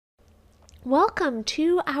Welcome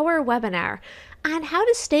to our webinar on how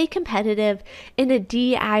to stay competitive in a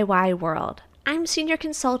DIY world. I'm Senior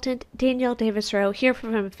Consultant Danielle Davis-Rowe here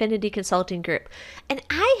from Affinity Consulting Group, and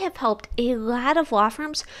I have helped a lot of law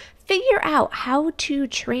firms figure out how to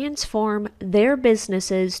transform their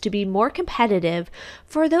businesses to be more competitive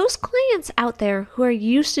for those clients out there who are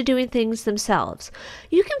used to doing things themselves.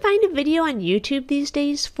 You can find a video on YouTube these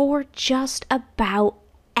days for just about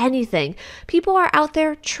anything. People are out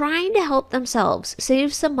there trying to help themselves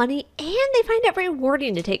save some money, and they find it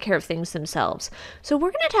rewarding to take care of things themselves. So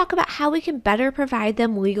we're going to talk about how we can better provide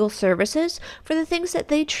them legal services for the things that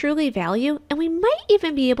they truly value, and we might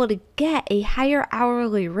even be able to get a higher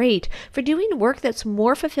hourly rate for doing work that's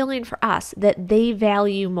more fulfilling for us, that they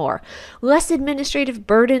value more. Less administrative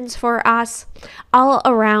burdens for us, all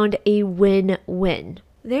around a win-win.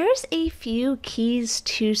 There's a few keys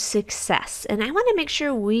to success, and I want to make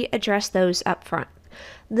sure we address those up front.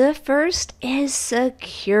 The first is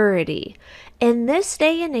security. In this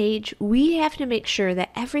day and age, we have to make sure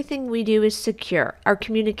that everything we do is secure. Our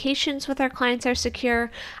communications with our clients are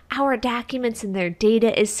secure, our documents and their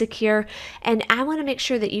data is secure, and I want to make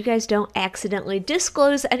sure that you guys don't accidentally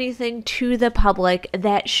disclose anything to the public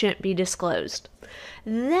that shouldn't be disclosed.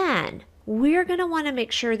 Then, we're going to want to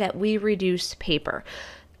make sure that we reduce paper.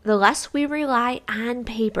 The less we rely on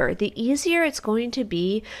paper, the easier it's going to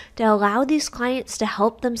be to allow these clients to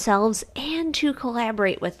help themselves and to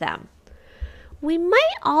collaborate with them. We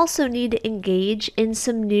might also need to engage in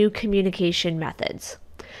some new communication methods.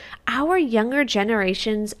 Our younger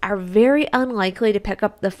generations are very unlikely to pick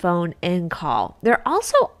up the phone and call. They're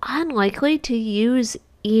also unlikely to use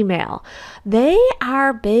email. They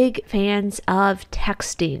are big fans of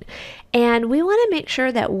texting, and we want to make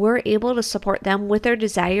sure that we're able to support them with their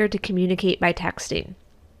desire to communicate by texting.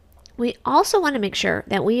 We also want to make sure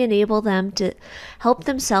that we enable them to help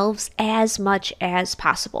themselves as much as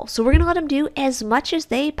possible. So we're going to let them do as much as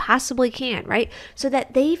they possibly can, right? So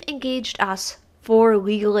that they've engaged us for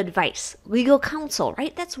legal advice, legal counsel,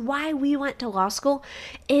 right? That's why we went to law school,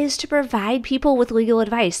 is to provide people with legal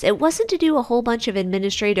advice. It wasn't to do a whole bunch of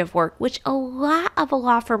administrative work, which a lot of a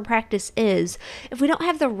law firm practice is, if we don't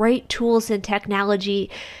have the right tools and technology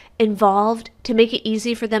involved to make it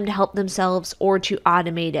easy for them to help themselves or to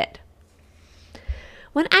automate it.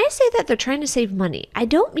 When I say that they're trying to save money, I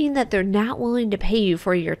don't mean that they're not willing to pay you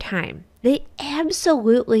for your time. They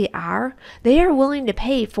absolutely are. They are willing to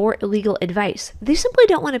pay for legal advice. They simply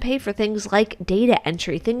don't want to pay for things like data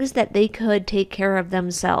entry, things that they could take care of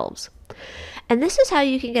themselves. And this is how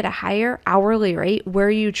you can get a higher hourly rate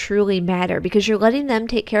where you truly matter, because you're letting them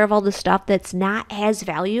take care of all the stuff that's not as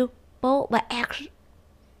valuable, but actually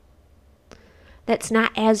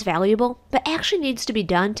needs to be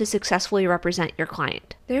done to successfully represent your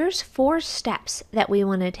client. There's 4 steps that we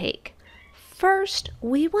want to take. First,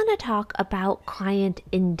 we want to talk about client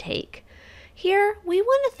intake. Here, we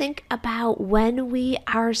want to think about when we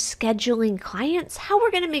are scheduling clients, how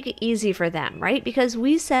we're going to make it easy for them, right? Because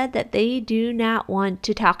we said that they do not want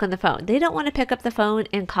to talk on the phone. They don't want to pick up the phone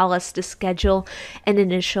and call us to schedule an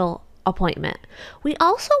initial appointment. We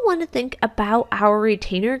also want to think about our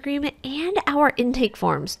retainer agreement and our intake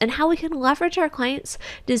forms and how we can leverage our clients'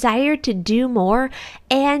 desire to do more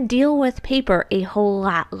and deal with paper a whole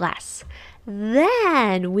lot less.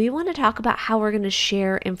 Then we want to talk about how we're going to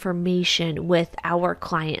share information with our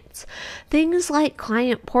clients. Things like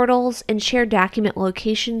client portals and shared document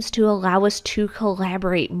locations to allow us to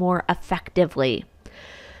collaborate more effectively.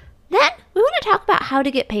 Then we want to talk about how to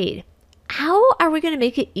get paid. How are we going to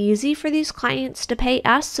make it easy for these clients to pay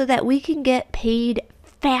us so that we can get paid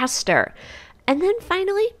faster? And then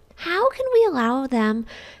finally, how can we allow them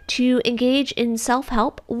to engage in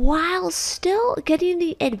self-help while still getting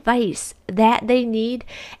the advice that they need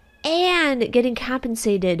and getting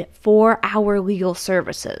compensated for our legal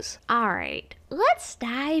services? All right, let's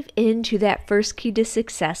dive into that first key to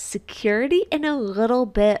success, security, in a little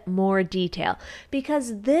bit more detail,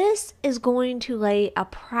 because this is going to lay a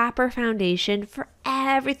proper foundation for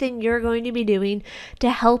everything you're going to be doing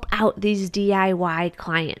to help out these DIY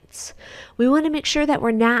clients. We want to make sure that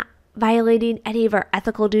we're not violating any of our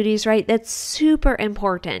ethical duties, right? That's super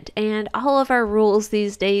important. And all of our rules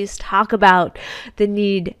these days talk about the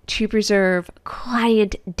need to preserve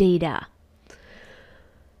client data.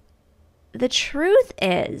 The truth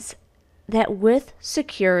is that with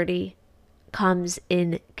security comes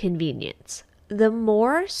inconvenience. The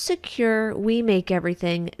more secure we make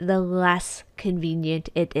everything, the less convenient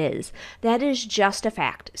it is. That is just a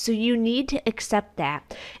fact. So you need to accept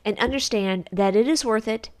that and understand that it is worth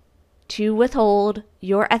it to withhold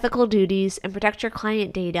your ethical duties and protect your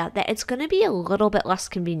client data that it's going to be a little bit less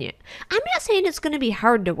convenient. I'm not saying it's going to be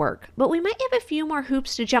hard to work, but we might have a few more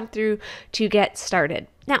hoops to jump through to get started.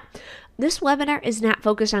 Now, this webinar is not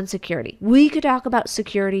focused on security. We could talk about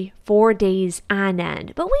security for days on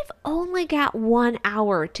end, but we've only got 1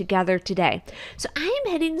 hour together today. So I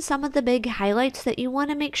am hitting some of the big highlights that you want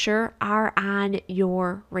to make sure are on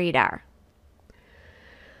your radar.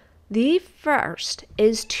 The first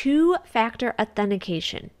is two-factor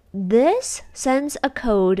authentication. This sends a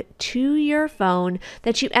code to your phone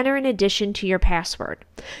that you enter in addition to your password.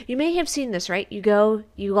 You may have seen this, right?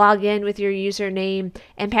 You log in with your username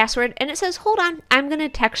and password, and it says, hold on, I'm going to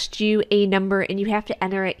text you a number, and you have to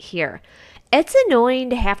enter it here. It's annoying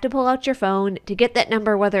to have to pull out your phone to get that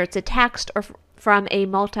number, whether it's a text or from a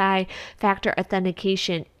multi-factor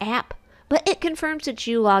authentication app, but it confirms it's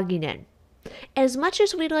you logging in. As much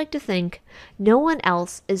as we'd like to think, no one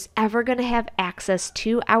else is ever going to have access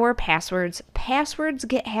to our passwords. Passwords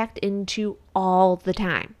get hacked into all the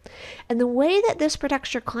time. And the way that this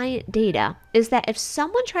protects your client data is that if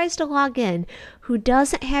someone tries to log in who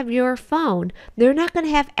doesn't have your phone, they're not going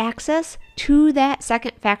to have access to that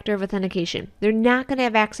second factor of authentication. They're not going to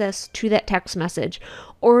have access to that text message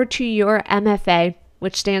or to your MFA,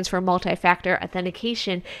 which stands for multi-factor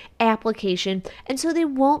authentication application, and so they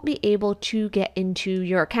won't be able to get into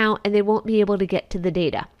your account and they won't be able to get to the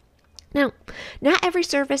data. Now, not every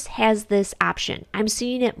service has this option. I'm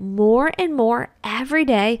seeing it more and more every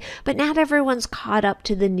day, but not everyone's caught up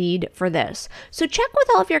to the need for this. So check with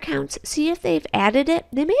all of your accounts, see if they've added it.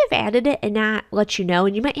 They may have added it and not let you know,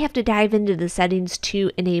 and you might have to dive into the settings to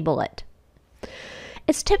enable it.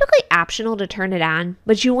 It's typically optional to turn it on,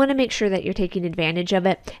 but you want to make sure that you're taking advantage of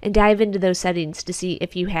it and dive into those settings to see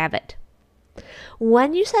if you have it.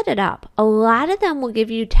 When you set it up, a lot of them will give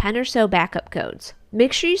you 10 or so backup codes.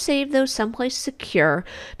 Make sure you save those someplace secure,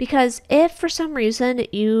 because if for some reason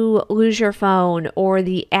you lose your phone or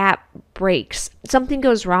the app breaks, something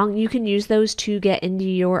goes wrong, you can use those to get into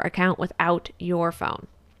your account without your phone.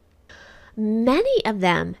 Many of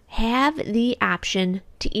them have the option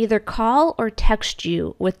to either call or text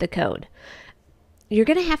you with the code. You're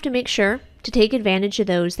going to have to make sure to take advantage of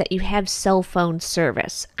those that you have cell phone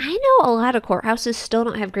service. I know a lot of courthouses still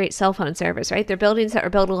don't have great cell phone service, right? They're buildings that were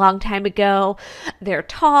built a long time ago. They're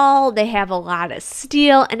tall, they have a lot of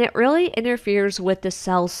steel, and it really interferes with the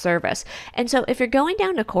cell service. And so if you're going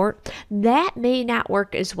down to court, that may not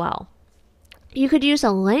work as well. You could use a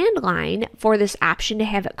landline for this option to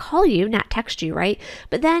have it call you, not text you, right?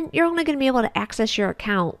 But then you're only going to be able to access your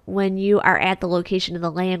account when you are at the location of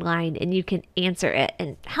the landline and you can answer it.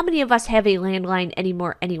 And how many of us have a landline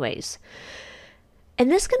anymore anyways? And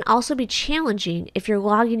this can also be challenging if you're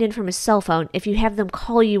logging in from a cell phone, if you have them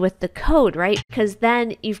call you with the code, right? Because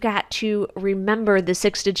then you've got to remember the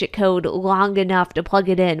 6-digit code long enough to plug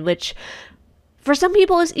it in, which for some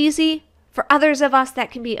people is easy. For others of us, that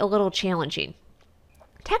can be a little challenging.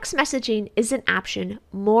 Text messaging is an option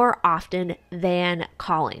more often than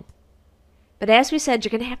calling. But as we said,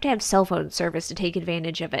 you're going to have cell phone service to take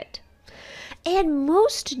advantage of it. And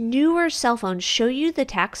most newer cell phones show you the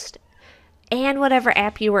text and whatever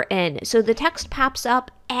app you were in. So the text pops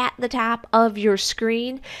up at the top of your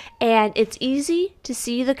screen, and it's easy to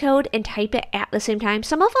see the code and type it at the same time.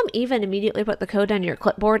 Some of them even immediately put the code on your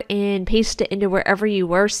clipboard and paste it into wherever you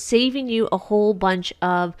were, saving you a whole bunch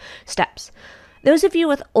of steps. Those of you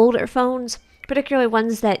with older phones, particularly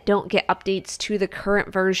ones that don't get updates to the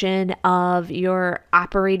current version of your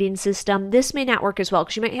operating system, this may not work as well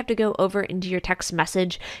because you might have to go over into your text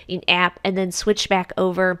messaging app and then switch back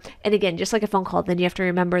over. And again, just like a phone call, then you have to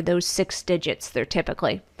remember those 6 digits they're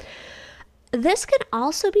typically. This can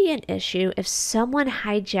also be an issue if someone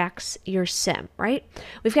hijacks your SIM, right?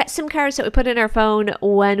 We've got SIM cards that we put in our phone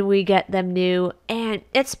when we get them new, and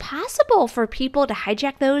it's possible for people to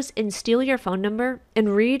hijack those and steal your phone number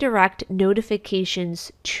and redirect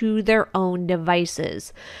notifications to their own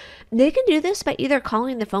devices. They can do this by either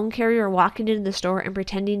calling the phone carrier or walking into the store and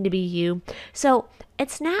pretending to be you. So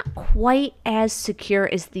it's not quite as secure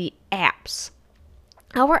as the apps.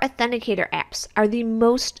 Our authenticator apps are the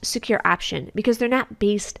most secure option because they're not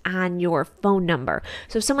based on your phone number.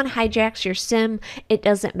 So if someone hijacks your SIM, it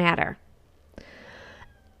doesn't matter.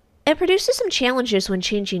 It produces some challenges when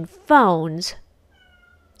changing phones.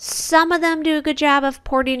 Some of them do a good job of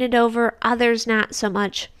porting it over, others not so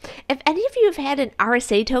much. If any of you have had an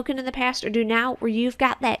RSA token in the past or do now, where you've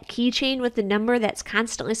got that keychain with the number that's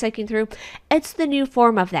constantly cycling through, it's the new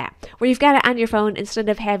form of that, where you've got it on your phone instead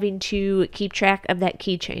of having to keep track of that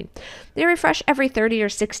keychain. They refresh every 30 or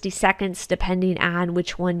 60 seconds depending on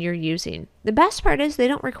which one you're using. The best part is they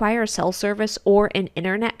don't require a cell service or an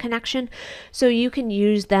internet connection, so you can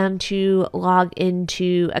use them to log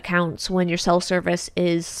into accounts when your cell service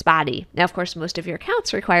is spotty. Now, of course, most of your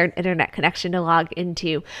accounts require an internet connection to log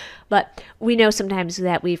into, but we know sometimes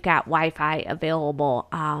that we've got Wi-Fi available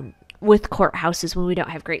with courthouses when we don't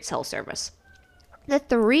have great cell service. The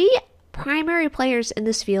three primary players in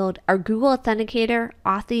this field are Google Authenticator,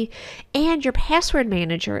 Authy, and your password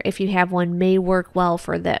manager, if you have one, may work well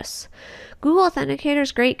for this. Google Authenticator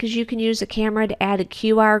is great because you can use a camera to add a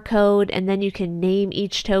QR code and then you can name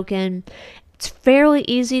each token. It's fairly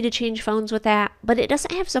easy to change phones with that, but it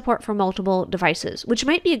doesn't have support for multiple devices, which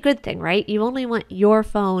might be a good thing, right? You only want your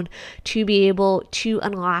phone to be able to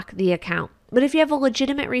unlock the account. But if you have a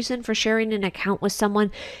legitimate reason for sharing an account with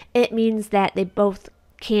someone, it means that they both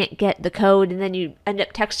can't get the code and then you end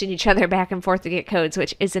up texting each other back and forth to get codes,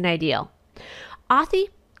 which isn't ideal. Authy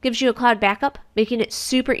gives you a cloud backup, making it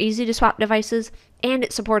super easy to swap devices, and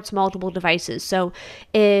it supports multiple devices. So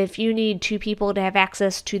if you need two people to have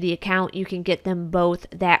access to the account, you can get them both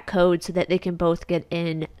that code so that they can both get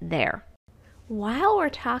in there. While we're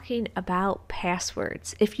talking about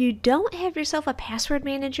passwords, if you don't have yourself a password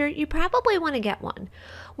manager, you probably want to get one.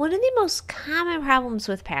 One of the most common problems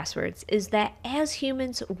with passwords is that as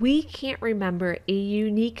humans, we can't remember a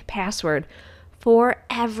unique password for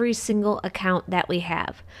every single account that we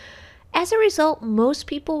have. As a result, most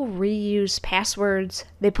people reuse passwords.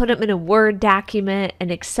 They put them in a Word document, an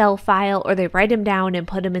Excel file, or they write them down and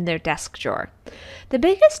put them in their desk drawer. The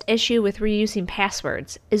biggest issue with reusing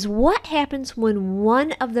passwords is what happens when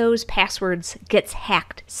one of those passwords gets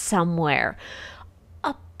hacked somewhere.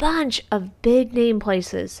 A bunch of big name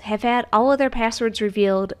places have had all of their passwords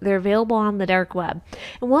revealed. They're available on the dark web.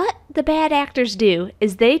 And what the bad actors do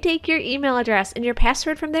is they take your email address and your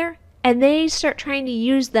password from there and they start trying to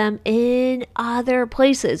use them in other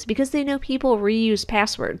places because they know people reuse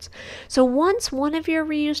passwords. So once one of your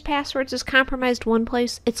reused passwords is compromised one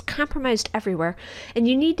place, it's compromised everywhere, and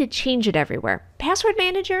you need to change it everywhere. Password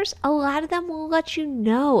managers, a lot of them will let you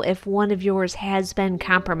know if one of yours has been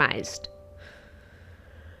compromised.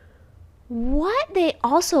 What they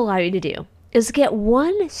also allow you to do is get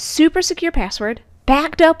one super secure password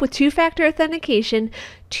backed up with two-factor authentication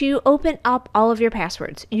to open up all of your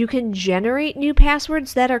passwords. You can generate new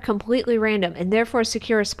passwords that are completely random and therefore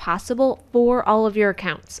secure as possible for all of your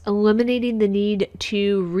accounts, eliminating the need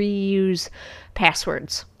to reuse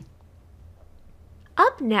passwords.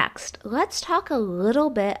 Up next, let's talk a little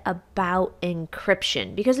bit about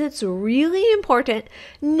encryption because it's really important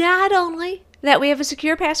not only that we have a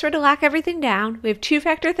secure password to lock everything down, we have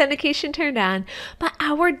two-factor authentication turned on, but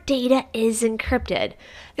our data is encrypted.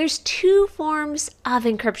 There's two forms of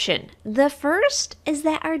encryption. The first is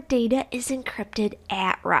that our data is encrypted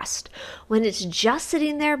at rest. When it's just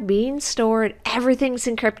sitting there being stored, everything's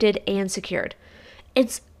encrypted and secured.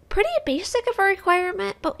 It's pretty basic of a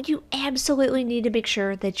requirement, but you absolutely need to make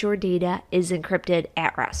sure that your data is encrypted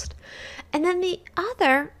at rest. And then the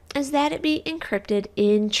other is that it be encrypted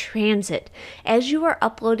in transit as you are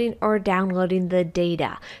uploading or downloading the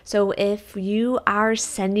data. So if you are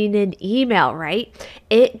sending an email, right,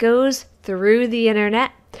 it goes through the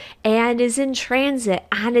internet and is in transit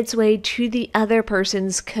on its way to the other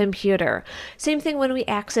person's computer. Same thing when we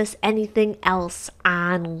access anything else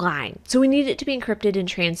online. So we need it to be encrypted in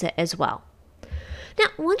transit as well. Now,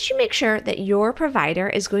 once you make sure that your provider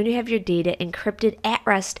is going to have your data encrypted at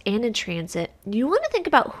rest and in transit, you want to think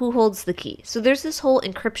about who holds the key. So there's this whole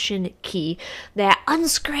encryption key that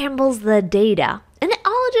unscrambles the data, and it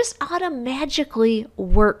all just automatically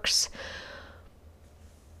works.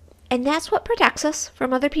 And that's what protects us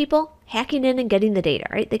from other people hacking in and getting the data,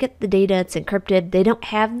 right? They get the data, it's encrypted, they don't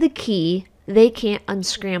have the key, they can't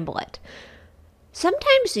unscramble it.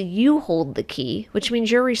 Sometimes you hold the key, which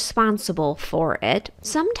means you're responsible for it.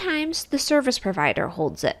 Sometimes the service provider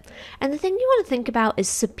holds it. And the thing you want to think about is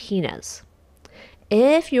subpoenas.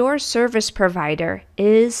 If your service provider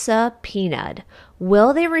is subpoenaed,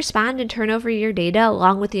 will they respond and turn over your data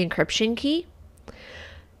along with the encryption key?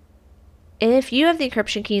 if you have the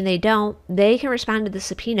encryption key and they don't, they can respond to the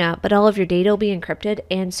subpoena, but all of your data will be encrypted,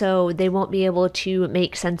 and so they won't be able to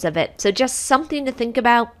make sense of it. So just something to think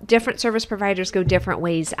about. Different service providers go different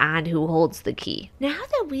ways on who holds the key. Now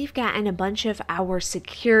that we've gotten a bunch of our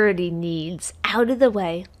security needs out of the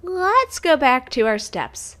way, let's go back to our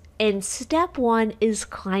steps. And step 1 is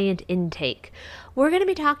client intake. We're going to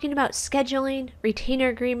be talking about scheduling, retainer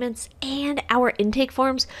agreements, and our intake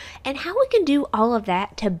forms, and how we can do all of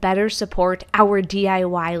that to better support our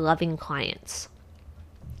DIY loving clients.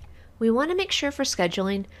 We want to make sure for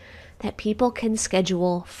scheduling that people can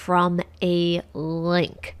schedule from a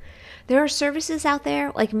link. There are services out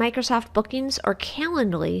there like Microsoft Bookings or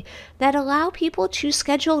Calendly that allow people to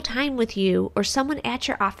schedule time with you or someone at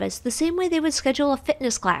your office the same way they would schedule a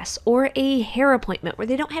fitness class or a hair appointment, where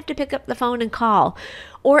they don't have to pick up the phone and call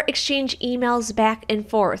or exchange emails back and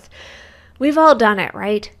forth. We've all done it,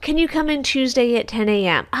 right? Can you come in Tuesday at 10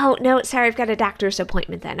 a.m.? Oh, no, sorry, I've got a doctor's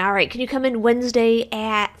appointment then. All right, can you come in Wednesday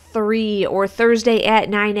at 3 or Thursday at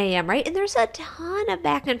 9 a.m., right? And there's a ton of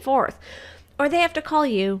back and forth. Or they have to call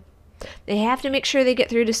you. They have to make sure they get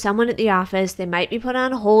through to someone at the office. They might be put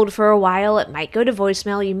on hold for a while. It might go to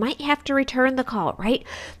voicemail. You might have to return the call, right?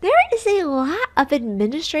 There is a lot of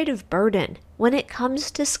administrative burden when it comes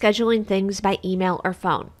to scheduling things by email or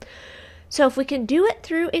phone. So if we can do it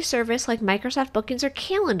through a service like Microsoft Bookings or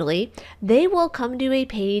Calendly, they will come to a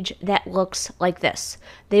page that looks like this.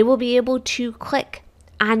 They will be able to click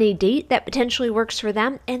on a date that potentially works for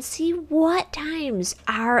them and see what times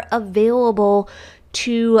are available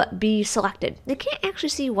to be selected. They can't actually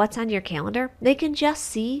see what's on your calendar. They can just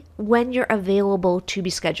see when you're available to be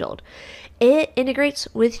scheduled. It integrates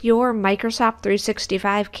with your Microsoft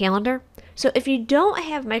 365 calendar. So if you don't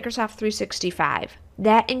have Microsoft 365,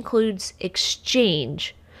 that includes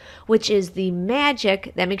Exchange, which is the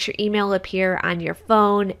magic that makes your email appear on your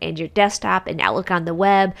phone and your desktop and Outlook on the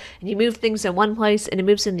web, and you move things in one place and it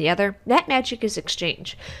moves in the other. That magic is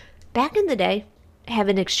Exchange. Back in the day, have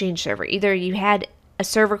an Exchange server. Either you had a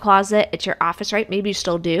server closet at your office, right? Maybe you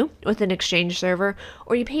still do with an Exchange server,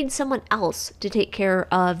 or you paid someone else to take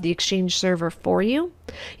care of the Exchange server for you.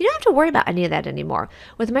 You don't have to worry about any of that anymore.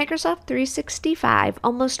 With Microsoft 365,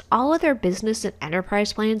 almost all of their business and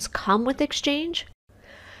enterprise plans come with Exchange.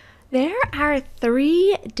 There are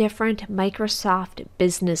 3 different Microsoft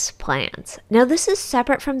business plans. Now, this is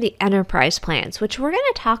separate from the enterprise plans, which we're going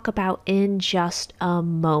to talk about in just a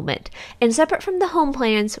moment, and separate from the home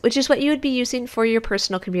plans, which is what you would be using for your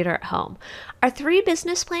personal computer at home. Our 3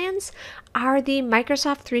 business plans are the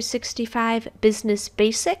Microsoft 365 Business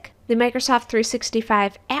Basic, the Microsoft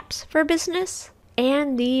 365 Apps for Business,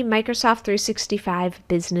 and the Microsoft 365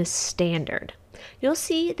 Business Standard. You'll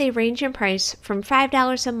see they range in price from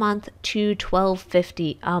 $5 a month to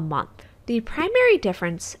 $12.50 a month. The primary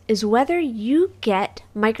difference is whether you get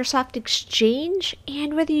Microsoft Exchange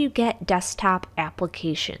and whether you get desktop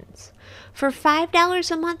applications. For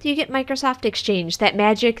 $5 a month, you get Microsoft Exchange, that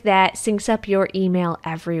magic that syncs up your email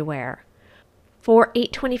everywhere. For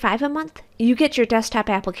 $8.25 a month, you get your desktop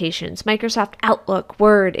applications, Microsoft Outlook,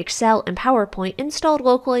 Word, Excel, and PowerPoint installed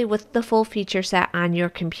locally with the full feature set on your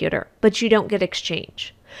computer, but you don't get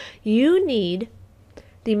Exchange. You need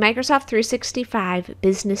the Microsoft 365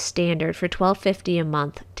 Business Standard for $12.50 a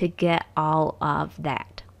month to get all of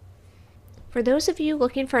that. For those of you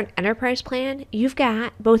looking for an enterprise plan, you've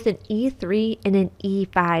got both an E3 and an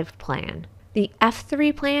E5 plan. The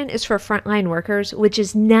F3 plan is for frontline workers, which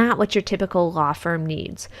is not what your typical law firm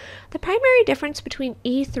needs. The primary difference between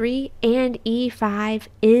E3 and E5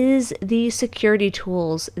 is the security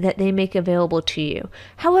tools that they make available to you.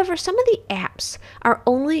 However, some of the apps are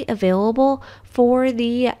only available for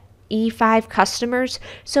the E5 customers.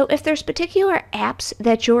 So if there's particular apps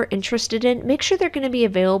that you're interested in, make sure they're going to be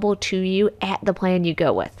available to you at the plan you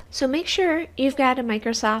go with. So make sure you've got a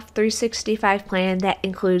Microsoft 365 plan that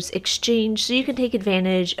includes Exchange so you can take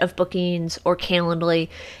advantage of Bookings or Calendly.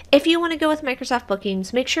 If you want to go with Microsoft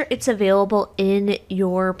Bookings, make sure it's available in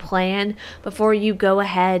your plan before you go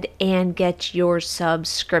ahead and get your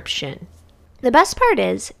subscription. The best part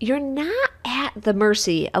is you're not at the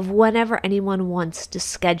mercy of whenever anyone wants to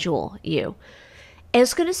schedule you.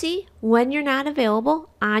 It's going to see when you're not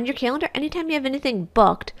available on your calendar. Anytime you have anything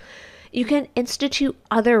booked, you can institute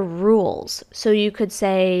other rules. So you could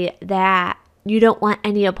say that you don't want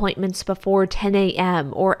any appointments before 10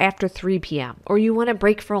 a.m. or after 3 p.m. or you want to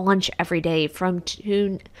break for lunch every day from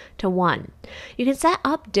 2 to 1. You can set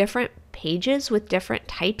up different pages with different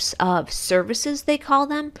types of services, they call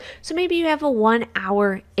them. So maybe you have a 1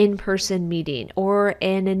 hour in-person meeting or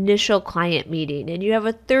an initial client meeting, and you have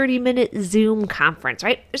a 30-minute Zoom conference,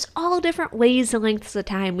 right? There's all different ways and lengths of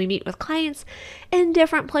time we meet with clients in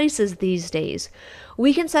different places these days.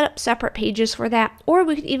 We can set up separate pages for that, or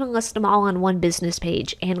we can even list them all on one business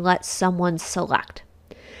page and let someone select.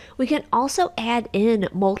 We can also add in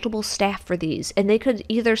multiple staff for these, and they could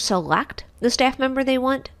either select the staff member they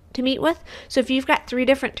want to meet with. So if you've got 3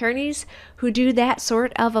 different attorneys who do that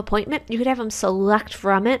sort of appointment, you could have them select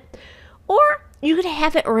from it, or you could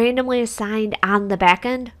have it randomly assigned on the back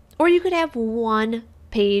end, or you could have 1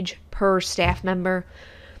 page per staff member.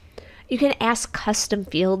 You can ask custom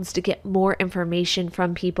fields to get more information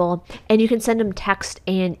from people, and you can send them text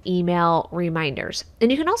and email reminders.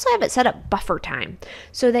 And you can also have it set up buffer time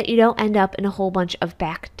so that you don't end up in a whole bunch of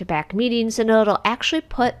back-to-back meetings, and it'll actually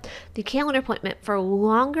put the calendar appointment for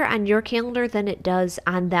longer on your calendar than it does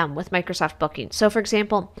on them with Microsoft Booking. So for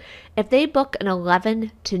example, if they book an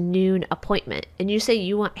 11 to noon appointment and you say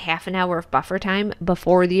you want half an hour of buffer time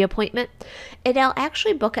before the appointment, it'll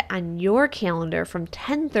actually book it on your calendar from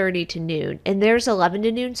 10:30 to noon, and there's 11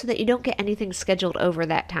 to noon, so that you don't get anything scheduled over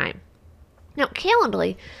that time. Now,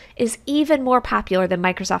 Calendly is even more popular than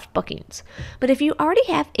Microsoft Bookings, but if you already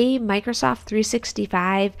have a Microsoft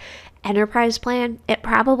 365 enterprise plan, it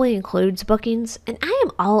probably includes Bookings, and I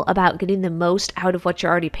am all about getting the most out of what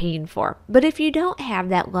you're already paying for. But if you don't have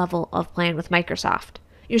that level of plan with Microsoft,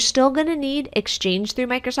 you're still going to need Exchange through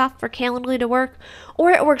Microsoft for Calendly to work,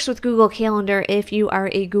 or it works with Google Calendar if you are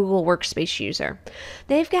a Google Workspace user.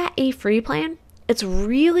 They've got a free plan. It's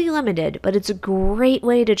really limited, but it's a great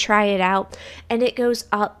way to try it out, and it goes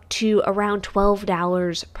up to around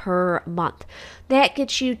 $12 per month. That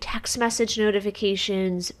gets you text message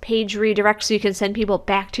notifications, page redirects so you can send people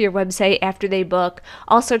back to your website after they book,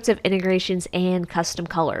 all sorts of integrations and custom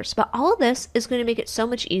colors. But all of this is going to make it so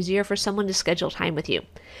much easier for someone to schedule time with you.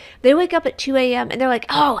 They wake up at 2 a.m. and they're like,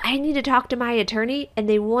 oh, I need to talk to my attorney, and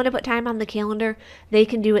they want to put time on the calendar. They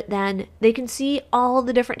can do it then. They can see all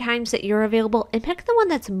the different times that you're available and pick the one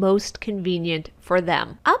that's most convenient for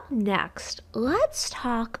them. Up next, let's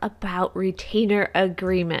talk about retainer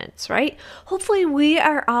agreements, right? Hopefully we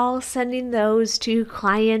are all sending those to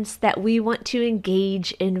clients that we want to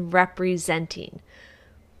engage in representing.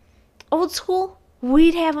 Old school,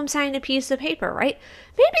 we'd have them sign a piece of paper, right?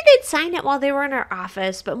 Maybe they'd sign it while they were in our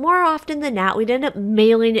office, but more often than not, we'd end up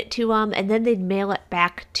mailing it to them, and then they'd mail it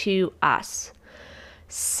back to us.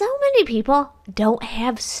 So many people don't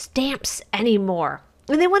have stamps anymore.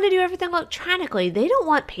 And they want to do everything electronically. They don't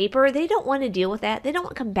want paper. They don't want to deal with that. They don't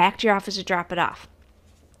want to come back to your office to drop it off.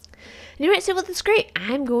 And you might say, well, that's great.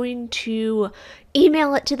 I'm going to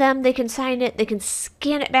email it to them. They can sign it. They can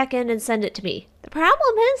scan it back in and send it to me. The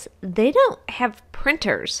problem is they don't have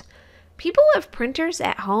printers. People who have printers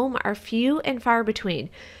at home are few and far between.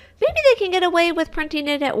 Maybe they can get away with printing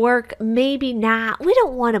it at work. Maybe not. We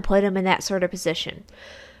don't want to put them in that sort of position.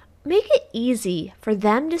 Make it easy for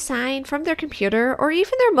them to sign from their computer or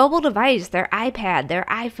even their mobile device, their iPad, their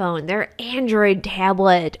iPhone, their Android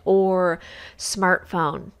tablet, or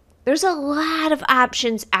smartphone. There's a lot of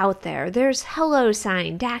options out there. There's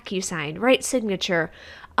HelloSign, DocuSign, Right Signature,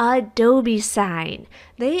 Adobe Sign.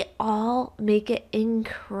 They all make it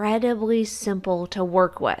incredibly simple to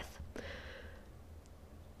work with.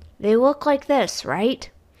 They look like this, right?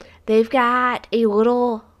 They've got a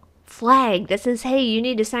little flag that says, hey, you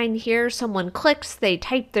need to sign here. Someone clicks, they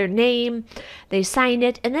type their name, they sign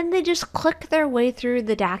it, and then they just click their way through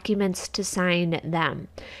the documents to sign them.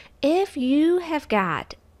 If you have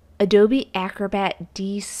got Adobe Acrobat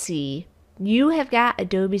DC, you have got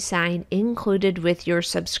Adobe Sign included with your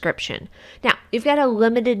subscription. Now, you've got a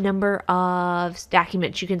limited number of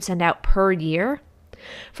documents you can send out per year.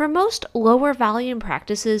 For most lower volume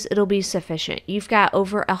practices, it'll be sufficient. You've got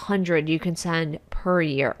over 100 you can send per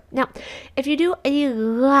year. Now, if you do a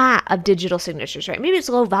lot of digital signatures, right? Maybe it's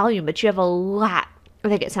low volume, but you have a lot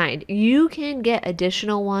that get signed. You can get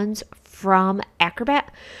additional ones from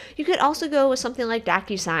Acrobat. You could also go with something like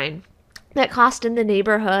DocuSign that cost in the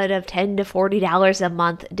neighborhood of $10 to $40 a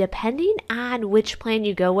month, depending on which plan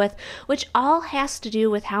you go with, which all has to do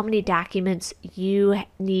with how many documents you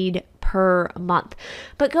need per month.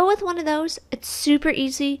 But go with one of those. It's super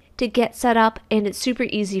easy to get set up, and it's super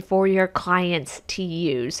easy for your clients to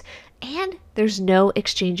use. And there's no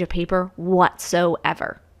exchange of paper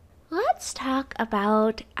whatsoever. Let's talk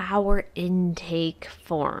about our intake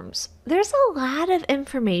forms. There's a lot of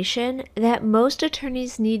information that most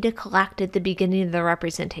attorneys need to collect at the beginning of the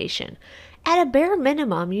representation. At a bare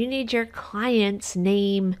minimum, you need your client's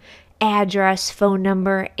name, address, phone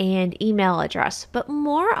number, and email address. But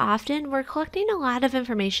more often, we're collecting a lot of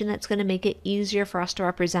information that's going to make it easier for us to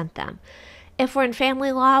represent them. If we're in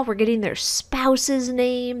family law, we're getting their spouse's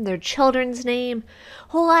name, their children's name,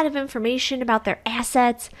 a whole lot of information about their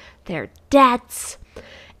assets, their debts.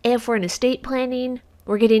 If we're in estate planning,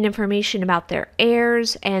 we're getting information about their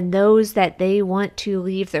heirs and those that they want to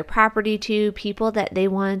leave their property to, people that they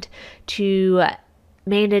want to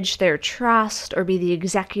manage their trust or be the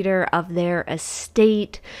executor of their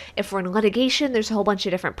estate. If we're in litigation, there's a whole bunch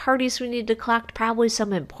of different parties we need to collect, probably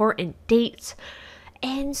some important dates.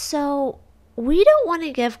 And so we don't want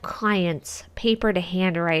to give clients paper to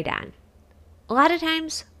handwrite on. A lot of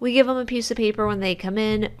times we give them a piece of paper when they come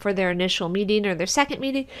in for their initial meeting or their second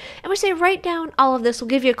meeting, and we say, write down all of this. We'll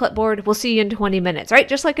give you a clipboard. We'll see you in 20 minutes, right?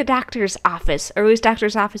 Just like a doctor's office, or at least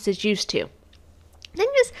doctor's offices used to. The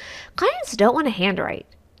thing is, clients don't want to handwrite.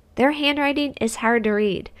 Their handwriting is hard to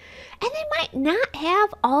read, and they might not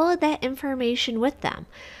have all of that information with them.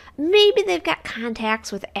 Maybe they've got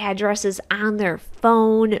contacts with addresses on their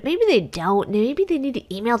phone. Maybe they don't. Maybe they need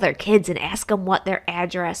to email their kids and ask them what their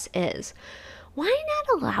address is. Why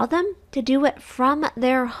not allow them to do it from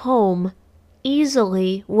their home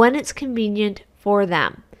easily when it's convenient for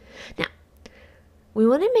them? Now, we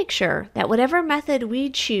want to make sure that whatever method we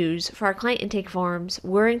choose for our client intake forms,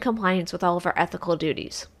 we're in compliance with all of our ethical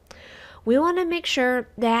duties. We want to make sure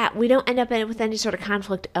that we don't end up with any sort of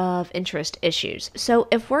conflict of interest issues. So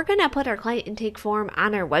if we're going to put our client intake form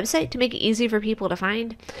on our website to make it easy for people to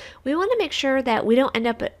find, we want to make sure that we don't end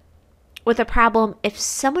up with a problem if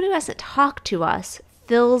someone who hasn't talked to us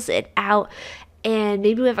fills it out and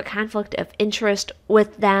maybe we have a conflict of interest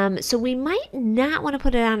with them. So we might not want to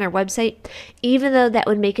put it on our website, even though that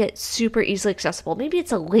would make it super easily accessible. Maybe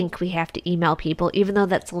it's a link we have to email people, even though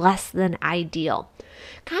that's less than ideal.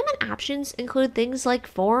 Common options include things like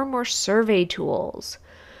form or survey tools.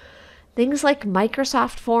 Things like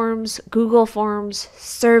Microsoft Forms, Google Forms,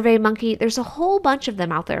 SurveyMonkey. There's a whole bunch of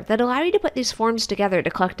them out there that allow you to put these forms together to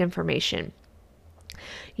collect information.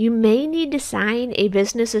 You may need to sign a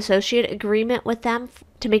business associate agreement with them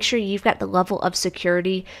to make sure you've got the level of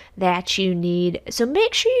security that you need. So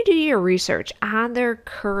make sure you do your research on their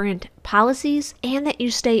current policies and that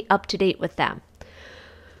you stay up to date with them.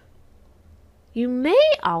 You may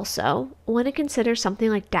also want to consider something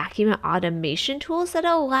like document automation tools that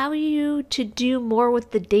allow you to do more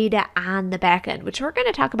with the data on the back end, which we're going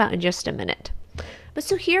to talk about in just a minute. But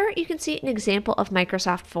so here you can see an example of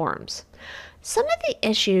Microsoft Forms. Some of the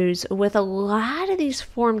issues with a lot of these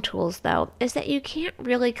form tools, though, is that you can't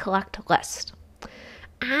really collect lists.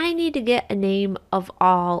 I need to get a name of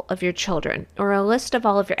all of your children or a list of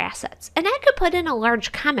all of your assets. And I could put in a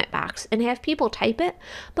large comment box and have people type it.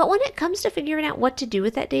 But when it comes to figuring out what to do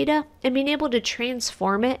with that data and being able to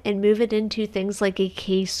transform it and move it into things like a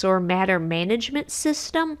case or matter management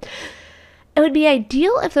system, it would be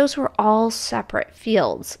ideal if those were all separate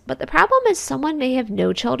fields. But the problem is someone may have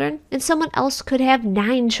no children and someone else could have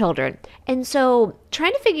 9 children. And so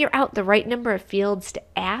trying to figure out the right number of fields to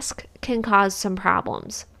ask can cause some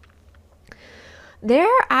problems.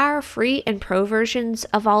 There are free and pro versions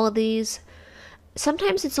of all of these.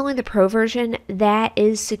 Sometimes it's only the pro version that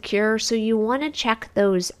is secure, so you want to check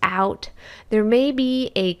those out. There may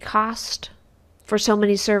be a cost for so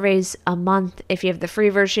many surveys a month. If you have the free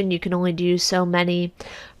version, you can only do so many.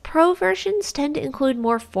 Pro versions tend to include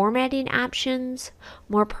more formatting options,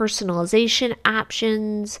 more personalization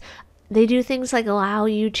options. They do things like allow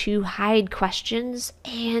you to hide questions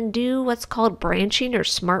and do what's called branching or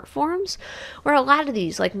smart forms, where a lot of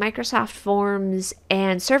these, like Microsoft Forms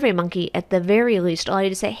and SurveyMonkey, at the very least, allow you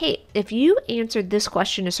to say, hey, if you answered this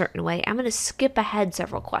question a certain way, I'm going to skip ahead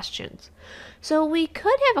several questions. So we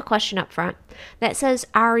could have a question up front that says,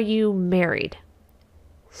 are you married?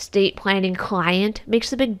 Estate planning client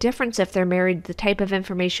makes a big difference if they're married, the type of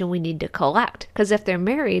information we need to collect. Because if they're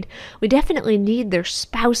married, we definitely need their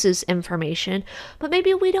spouse's information, but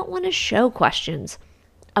maybe we don't want to show questions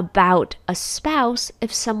about a spouse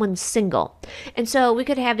if someone's single. And so we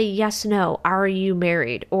could have a yes, no, are you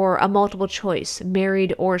married? Or a multiple choice,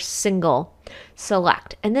 married or single,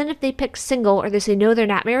 select. And then if they pick single or they say no, they're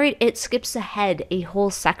not married, it skips ahead a whole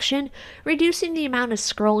section, reducing the amount of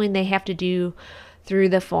scrolling they have to do through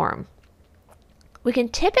the form. We can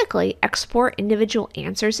typically export individual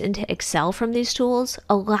answers into Excel from these tools,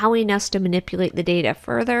 allowing us to manipulate the data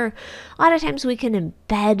further. A lot of times we can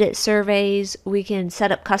embed surveys, we can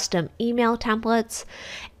set up custom email templates,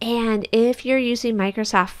 and if you're using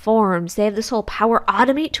Microsoft Forms, they have this whole Power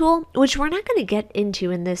Automate tool, which we're not going to get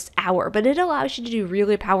into in this hour, but it allows you to do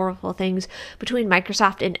really powerful things between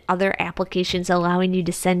Microsoft and other applications, allowing you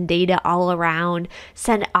to send data all around,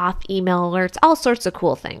 send off email alerts, all sorts of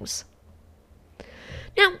cool things.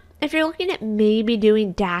 Now, if you're looking at maybe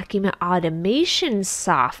doing document automation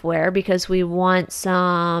software because we want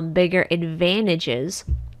some bigger advantages,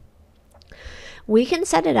 we can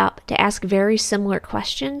set it up to ask very similar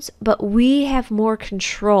questions, but we have more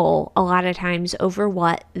control a lot of times over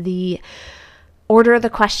what the order of the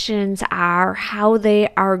questions are, how they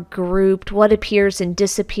are grouped, what appears and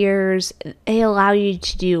disappears. They allow you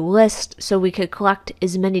to do lists so we could collect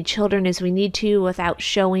as many children as we need to without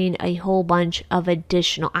showing a whole bunch of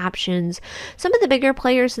additional options. Some of the bigger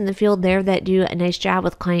players in the field there that do a nice job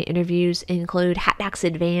with client interviews include HotDocs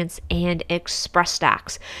Advanced and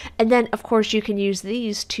ExpressDocs. And then, of course, you can use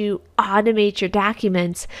these to automate your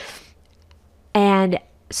documents and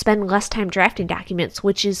spend less time drafting documents,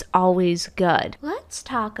 which is always good. Let's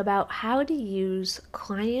talk about how to use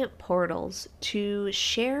client portals to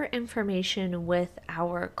share information with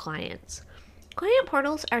our clients. Client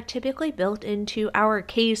portals are typically built into our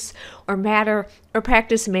case or matter or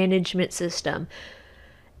practice management system,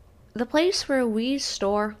 the place where we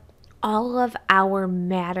store all of our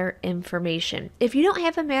matter information. If you don't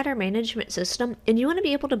have a matter management system and you want to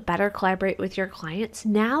be able to better collaborate with your clients,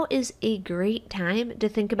 now is a great time to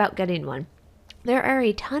think about getting one. There are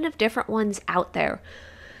a ton of different ones out there.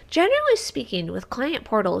 Generally speaking, with client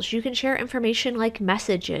portals, you can share information like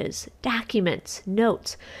messages, documents,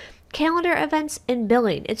 notes, calendar events, and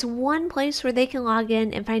billing. It's one place where they can log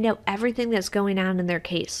in and find out everything that's going on in their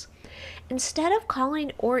case. Instead of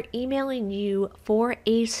calling or emailing you for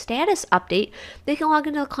a status update, they can log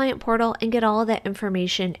into the client portal and get all of that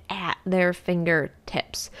information at their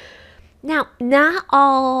fingertips. Now, not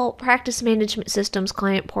all practice management systems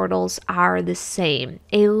client portals are the same.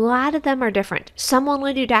 A lot of them are different. Some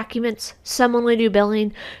only do documents, some only do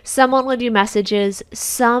billing, some only do messages,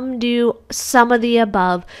 some do some of the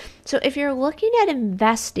above. So if you're looking at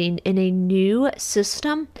investing in a new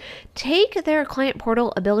system, take their client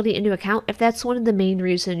portal ability into account if that's one of the main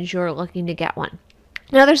reasons you're looking to get one.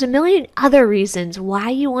 Now, there's a million other reasons why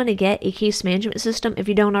you want to get a case management system if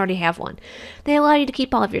you don't already have one. They allow you to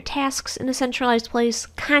keep all of your tasks in a centralized place,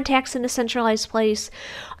 contacts in a centralized place,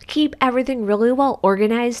 keep everything really well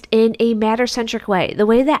organized in a matter-centric way, the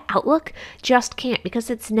way that Outlook just can't, because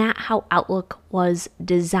it's not how Outlook was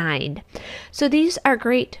designed. So these are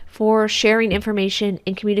great for sharing information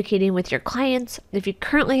and communicating with your clients. If you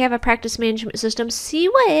currently have a practice management system, see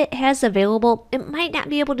what it has available. It might not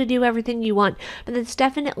be able to do everything you want, but it's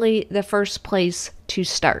definitely the first place to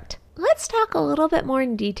start. Let's talk a little bit more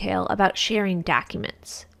in detail about sharing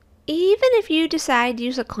documents. Even if you decide to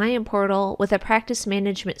use a client portal with a practice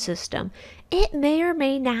management system, it may or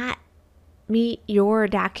may not meet your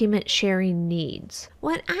document sharing needs.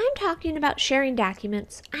 When I'm talking about sharing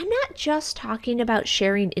documents, I'm not just talking about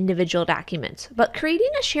sharing individual documents, but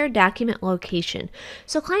creating a shared document location.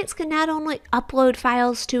 So clients can not only upload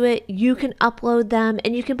files to it, you can upload them,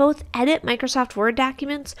 and you can both edit Microsoft Word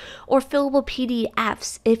documents or fillable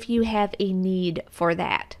PDFs if you have a need for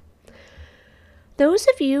that. Those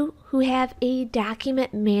of you who have a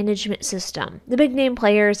document management system, the big name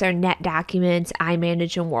players are NetDocuments,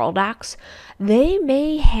 iManage, and WorldDocs, they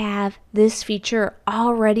may have this feature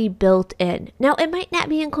already built in. Now, it might not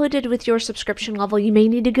be included with your subscription level. You may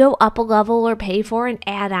need to go up a level or pay for an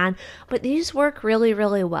add-on, but these work really,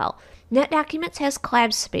 really well. NetDocuments has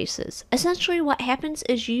collab spaces. Essentially what happens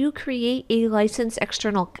is you create a licensed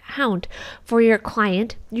external account for your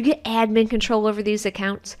client. You get admin control over these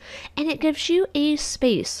accounts, and it gives you a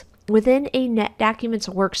space within a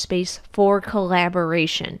NetDocuments workspace for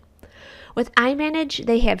collaboration. With iManage,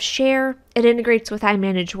 they have Share. It integrates with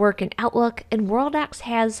iManage Work and Outlook, and WorldDocs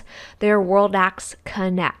has their WorldDocs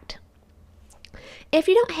Connect. If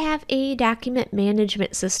you don't have a document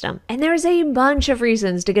management system, and there's a bunch of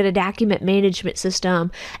reasons to get a document management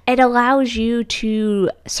system, it allows you to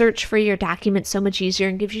search for your documents so much easier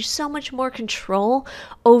and gives you so much more control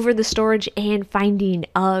over the storage and finding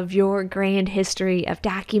of your grand history of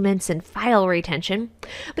documents and file retention.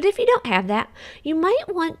 But if you don't have that, you might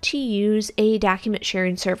want to use a document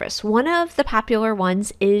sharing service. One of the popular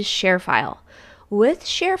ones is ShareFile. With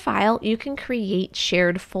ShareFile, you can create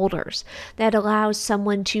shared folders that allows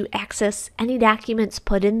someone to access any documents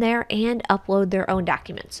put in there and upload their own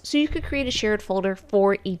documents. So you could create a shared folder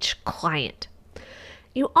for each client.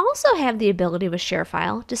 You also have the ability with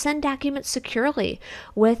ShareFile to send documents securely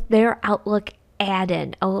with their Outlook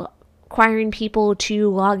add-in, requiring people to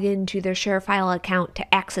log into their ShareFile account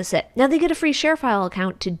to access it. Now they get a free ShareFile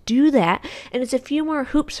account to do that, and it's a few more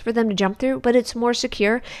hoops for them to jump through, but it's more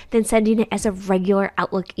secure than sending it as a regular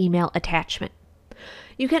Outlook email attachment.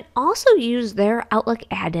 You can also use their Outlook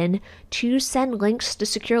add-in to send links to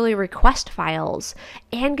securely request files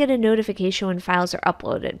and get a notification when files are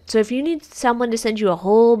uploaded. So if you need someone to send you a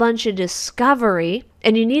whole bunch of discovery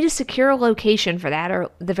and you need a secure location for that, or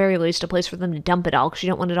at the very least a place for them to dump it all because you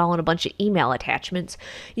don't want it all in a bunch of email attachments,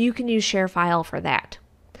 you can use ShareFile for that.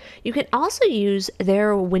 You can also use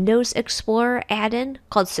their Windows Explorer add-in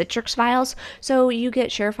called Citrix Files. So you get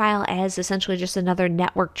ShareFile as essentially just another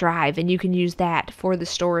network drive, and you can use that for the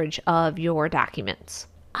storage of your documents.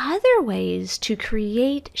 Other ways to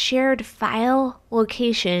create shared file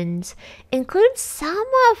locations include some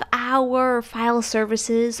of our file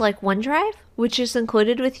services like OneDrive, which is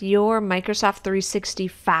included with your Microsoft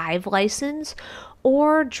 365 license,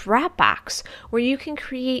 or Dropbox, where you can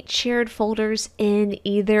create shared folders in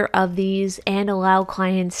either of these and allow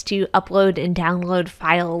clients to upload and download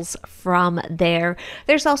files from there.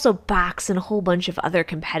 There's also Box and a whole bunch of other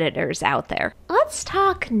competitors out there. Let's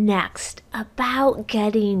talk next about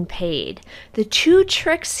getting paid. The two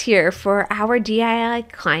tricks here for our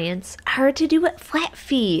DIY clients are to do it flat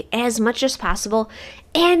fee as much as possible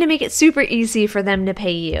and to make it super easy for them to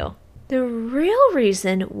pay you. The real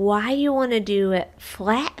reason why you want to do it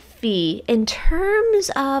flat fee in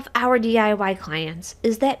terms of our DIY clients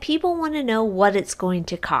is that people want to know what it's going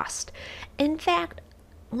to cost. In fact,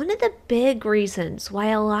 one of the big reasons why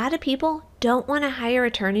a lot of people don't want to hire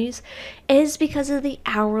attorneys is because of the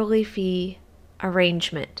hourly fee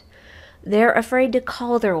arrangement. They're afraid to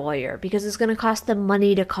call their lawyer because it's going to cost them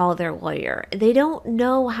money to call their lawyer. They don't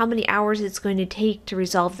know how many hours it's going to take to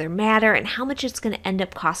resolve their matter and how much it's going to end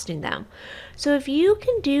up costing them. So if you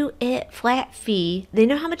can do it flat fee, they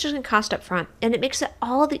know how much it's going to cost up front, and it makes it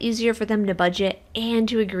all the easier for them to budget and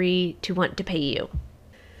to agree to want to pay you.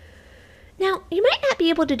 Now, you might not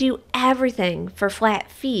be able to do everything for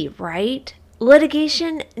flat fee, right?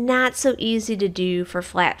 Litigation, not so easy to do for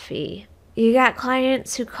flat fee. You got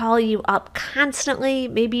clients who call you up constantly.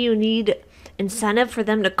 Maybe you need incentive for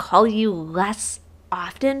them to call you less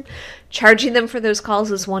often. Charging them for those calls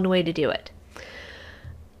is one way to do it.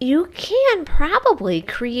 You can probably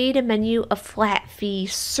create a menu of flat fee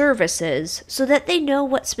services so that they know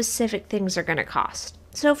what specific things are going to cost.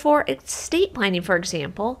 So for estate planning, for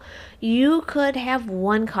example, you could have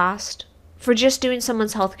one cost for just doing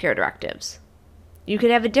someone's healthcare directives. You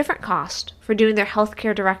could have a different cost for doing their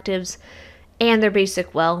healthcare directives and their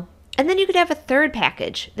basic will. And then you could have a third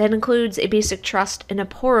package that includes a basic trust and a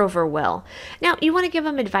pour-over will. Now, you want to give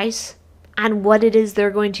them advice on what it is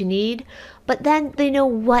they're going to need, but then they know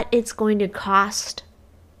what it's going to cost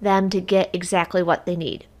them to get exactly what they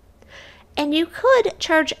need. And you could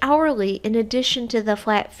charge hourly in addition to the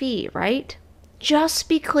flat fee, right? Just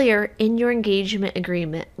be clear in your engagement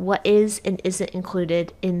agreement what is and isn't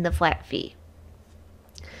included in the flat fee.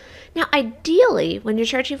 Now, ideally, when you're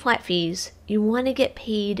charging flat fees, you want to get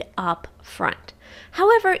paid up front.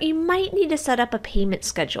 However, you might need to set up a payment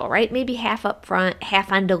schedule, right? Maybe half up front,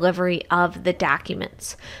 half on delivery of the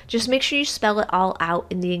documents. Just make sure you spell it all out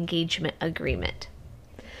in the engagement agreement.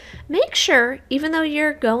 Make sure, even though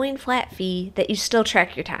you're going flat fee, that you still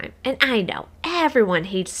track your time. And I know, everyone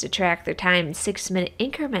hates to track their time in 6-minute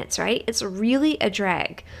increments, right? It's really a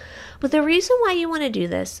drag. But the reason why you want to do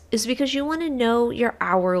this is because you want to know your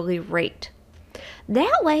hourly rate.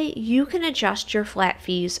 That way, you can adjust your flat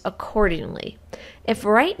fees accordingly. If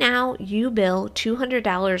right now you bill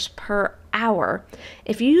 $200 per hour,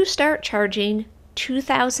 if you start charging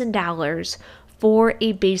 $2,000 for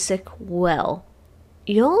a basic will,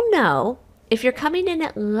 you'll know if you're coming in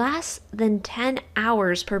at less than 10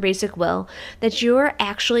 hours per basic will that you're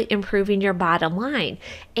actually improving your bottom line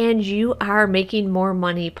and you are making more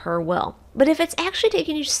money per will. But if it's actually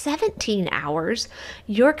taking you 17 hours,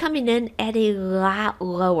 you're coming in at a lot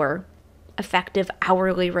lower effective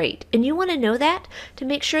hourly rate. And you want to know that to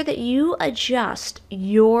make sure that you adjust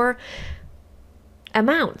your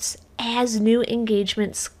amounts as new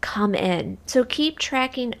engagements come in. So keep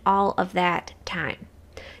tracking all of that time.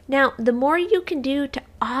 Now, the more you can do to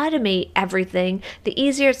automate everything, the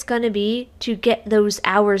easier it's going to be to get those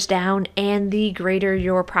hours down and the greater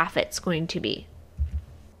your profit's going to be.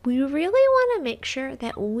 We really want to make sure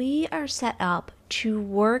that we are set up to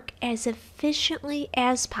work as efficiently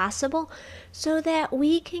as possible so that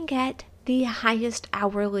we can get the highest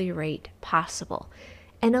hourly rate possible.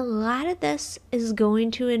 And a lot of this is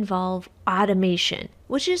going to involve automation,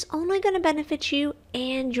 which is only going to benefit you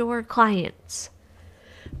and your clients.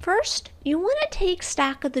 First, you want to take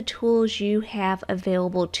stock of the tools you have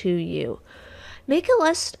available to you. Make a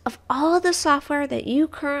list of all of the software that you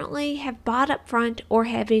currently have bought up front or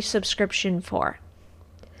have a subscription for.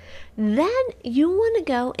 Then you want to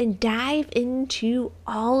go and dive into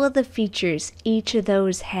all of the features each of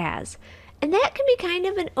those has. And that can be kind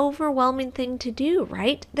of an overwhelming thing to do,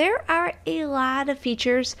 right? There are a lot of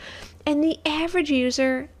features, and the average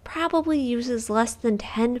user probably uses less than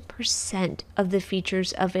 10% of the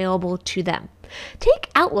features available to them. Take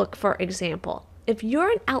Outlook, for example. If you're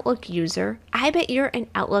an Outlook user, I bet you're in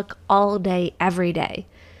Outlook all day, every day.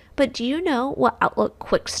 But do you know what Outlook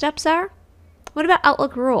Quick Steps are? What about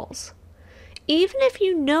Outlook Rules? Even if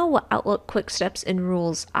you know what Outlook Quick Steps and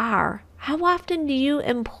Rules are, how often do you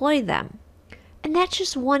employ them? And that's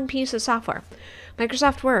just one piece of software.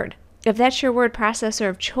 Microsoft Word, if that's your word processor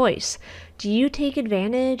of choice, do you take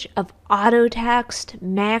advantage of auto text,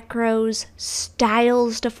 macros,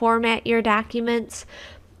 styles to format your documents,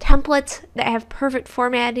 templates that have perfect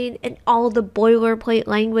formatting and all the boilerplate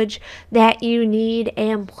language that you need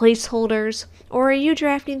and placeholders? Or are you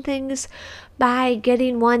drafting things by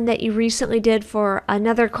getting one that you recently did for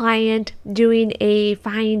another client, doing a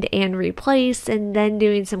find and replace, and then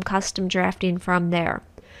doing some custom drafting from there?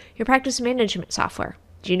 Your practice management software,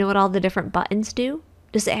 do you know what all the different buttons do?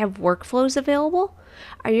 Does it have workflows available?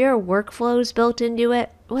 Are your workflows built into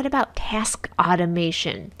it? What about task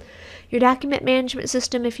automation? Your document management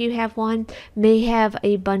system, if you have one, may have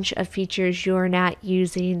a bunch of features you're not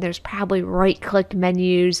using. There's probably right-click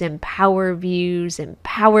menus and power views and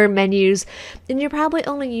power menus, and you're probably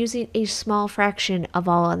only using a small fraction of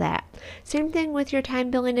all of that. Same thing with your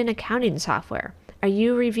time billing and accounting software. Are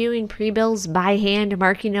you reviewing pre-bills by hand,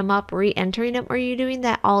 marking them up, re-entering them, or are you doing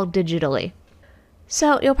that all digitally?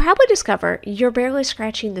 So you'll probably discover you're barely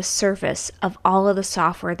scratching the surface of all of the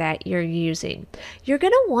software that you're using. You're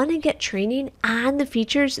going to want to get training on the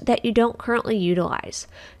features that you don't currently utilize.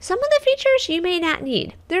 Some of the features you may not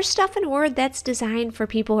need. There's stuff in Word that's designed for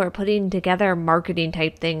people who are putting together marketing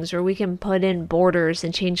type things, where we can put in borders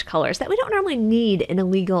and change colors that we don't normally need in a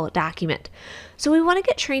legal document. So we want to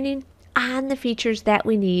get training on the features that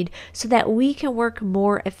we need so that we can work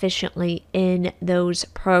more efficiently in those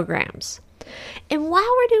programs. And while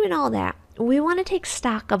we're doing all that, we want to take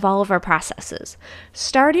stock of all of our processes,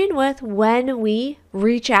 starting with when we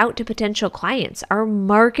reach out to potential clients, our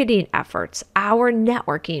marketing efforts, our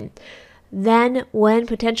networking. Then when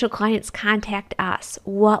potential clients contact us,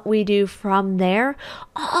 what we do from there,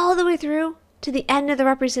 all the way through to the end of the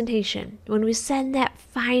representation, when we send that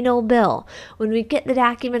final bill, when we get the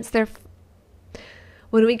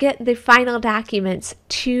final documents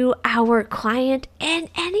to our client, and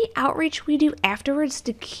any outreach we do afterwards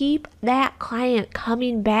to keep that client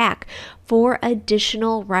coming back for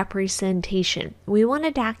additional representation. We want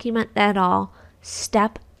to document that all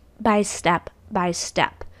step by step by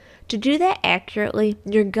step. To do that accurately,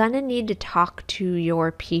 you're going to need to talk to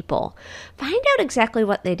your people. Find out exactly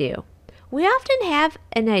what they do. We often have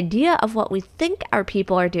an idea of what we think our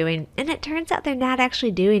people are doing, and it turns out they're not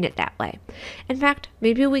actually doing it that way. In fact,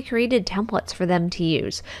 maybe we created templates for them to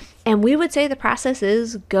use. And we would say the process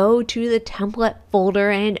is go to the template folder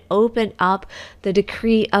and open up the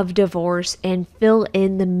decree of divorce and fill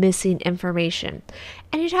in the missing information.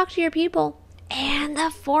 And you talk to your people, and the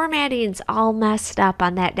formatting's all messed up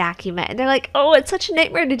on that document. And they're like, oh, it's such a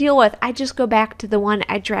nightmare to deal with. I just go back to the one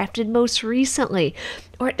I drafted most recently.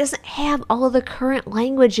 Or it doesn't have all of the current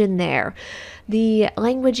language in there. The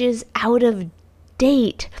language is out of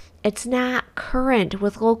date. It's not current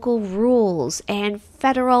with local rules and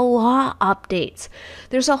federal law updates.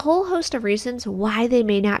 There's a whole host of reasons why they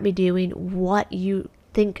may not be doing what you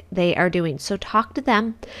think they are doing. So talk to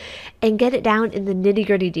them and get it down in the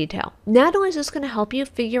nitty-gritty detail. Not only is this going to help you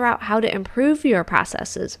figure out how to improve your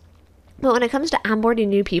processes, but when it comes to onboarding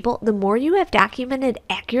new people, the more you have documented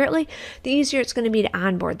accurately, the easier it's going to be to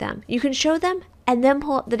onboard them. You can show them and then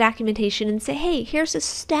pull up the documentation and say, hey, here's a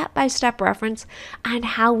step-by-step reference on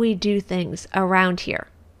how we do things around here.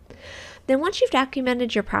 Then once you've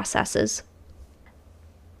documented your processes,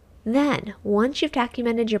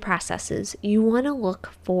 you want to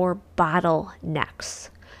look for bottlenecks.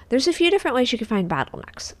 There's a few different ways you can find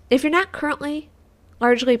bottlenecks. If you're not currently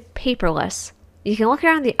largely paperless, you can look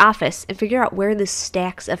around the office and figure out where the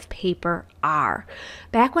stacks of paper are.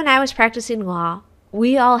 Back when I was practicing law,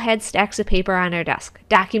 we all had stacks of paper on our desk,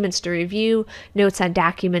 documents to review, notes on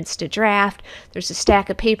documents to draft. There's a stack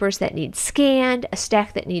of papers that need scanned, a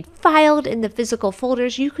stack that need filed in the physical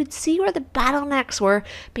folders. You could see where the bottlenecks were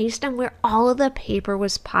based on where all of the paper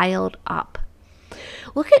was piled up.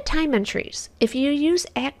 Look at time entries. If you use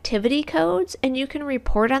activity codes and you can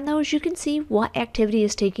report on those, you can see what activity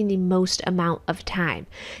is taking the most amount of time.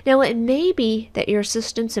 Now, it may be that your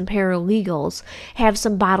assistants and paralegals have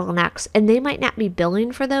some bottlenecks and they might not be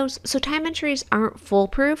billing for those, so time entries aren't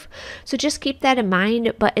foolproof. So just keep that in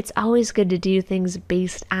mind, but it's always good to do things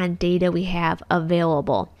based on data we have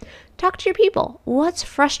available. Talk to your people. What's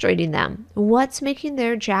frustrating them? What's making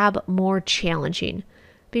their job more challenging?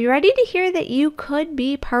 Be ready to hear that you could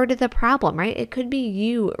be part of the problem, right? It could be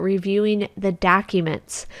you reviewing the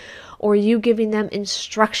documents or you giving them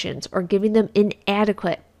instructions or giving them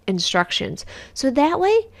inadequate instructions. So that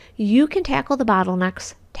way you can tackle the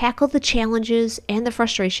bottlenecks, tackle the challenges and the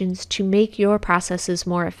frustrations to make your processes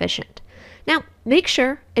more efficient. Now, make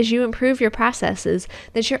sure as you improve your processes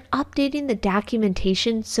that you're updating the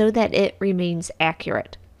documentation so that it remains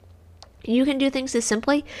accurate. You can do things as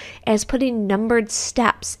simply as putting numbered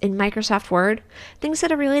steps in Microsoft Word. Things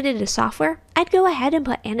that are related to software, I'd go ahead and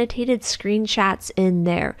put annotated screenshots in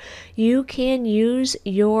there. You can use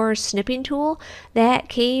your snipping tool that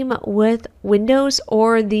came with Windows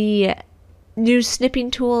or the new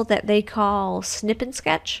snipping tool that they call Snip and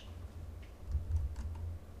Sketch.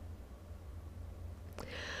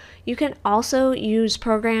 You can also use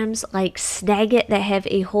programs like Snagit that have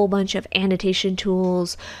a whole bunch of annotation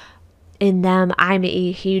tools in them. I'm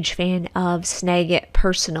a huge fan of Snagit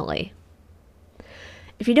personally.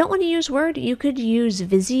 If you don't want to use Word, you could use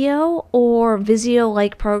Visio or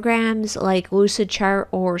Visio-like programs like Lucidchart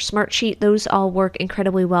or Smartsheet. Those all work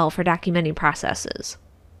incredibly well for documenting processes.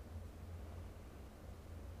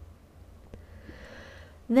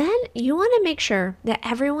 Then you want to make sure that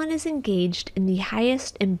everyone is engaged in the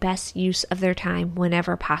highest and best use of their time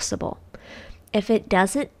whenever possible. If it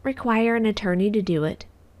doesn't require an attorney to do it,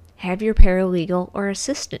 have your paralegal or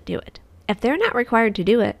assistant do it. If they're not required to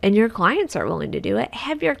do it and your clients are willing to do it,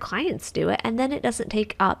 have your clients do it, and then it doesn't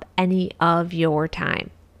take up any of your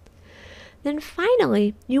time. Then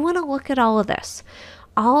finally, you want to look at all of this,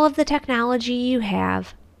 all of the technology you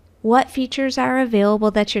have, what features are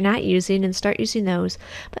available that you're not using and start using those,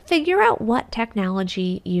 but figure out what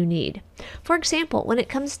technology you need. For example, when it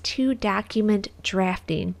comes to document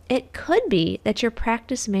drafting, it could be that your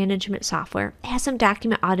practice management software has some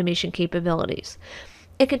document automation capabilities.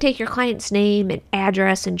 It can take your client's name and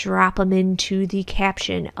address and drop them into the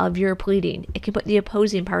caption of your pleading. It can put the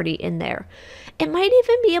opposing party in there. It might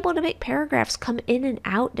even be able to make paragraphs come in and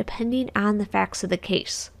out depending on the facts of the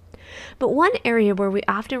case. But one area where we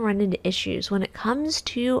often run into issues when it comes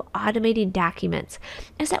to automating documents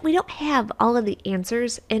is that we don't have all of the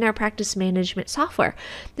answers in our practice management software.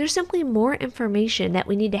 There's simply more information that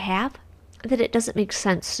we need to have that it doesn't make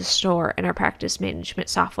sense to store in our practice management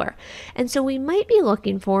software. And so we might be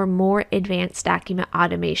looking for more advanced document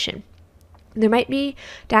automation. There might be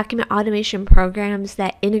document automation programs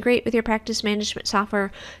that integrate with your practice management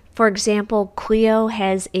software. For example, Clio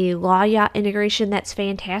has a LawYacht integration that's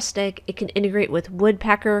fantastic. It can integrate with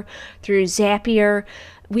Woodpecker through Zapier.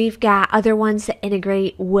 We've got other ones that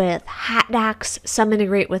integrate with HotDocs. Some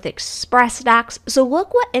integrate with ExpressDocs. So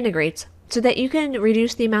look what integrates so that you can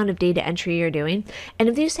reduce the amount of data entry you're doing. And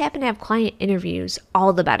if these happen to have client interviews,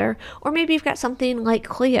 all the better. Or maybe you've got something like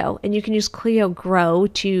Clio and you can use Clio Grow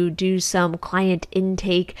to do some client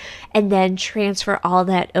intake and then transfer all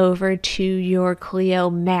that over to your Clio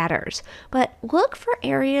Matters. But look for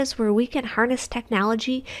areas where we can harness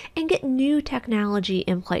technology and get new technology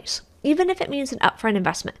in place, even if it means an upfront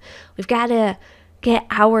investment. We've got to get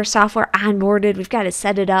our software onboarded. We've got to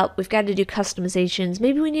set it up. We've got to do customizations.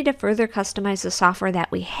 Maybe we need to further customize the software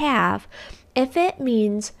that we have. If it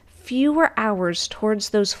means fewer hours towards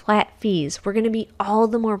those flat fees, we're going to be all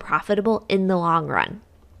the more profitable in the long run.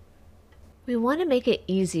 We want to make it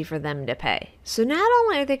easy for them to pay. So not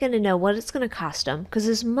only are they going to know what it's going to cost them, because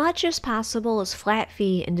as much as possible is flat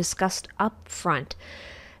fee and discussed up front,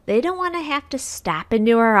 they don't want to have to stop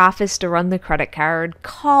into our office to run the credit card,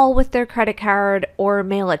 call with their credit card, or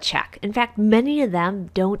mail a check. In fact, many of them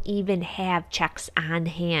don't even have checks on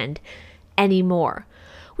hand anymore.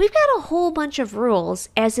 We've got a whole bunch of rules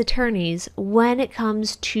as attorneys when it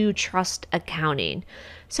comes to trust accounting.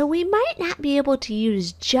 So we might not be able to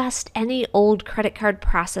use just any old credit card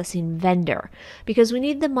processing vendor because we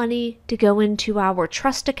need the money to go into our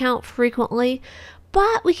trust account frequently.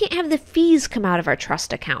 But we can't have the fees come out of our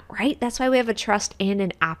trust account, right? That's why we have a trust and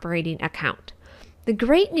an operating account. The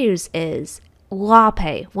great news is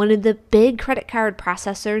LawPay, one of the big credit card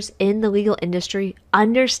processors in the legal industry,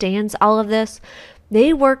 understands all of this.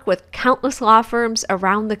 They work with countless law firms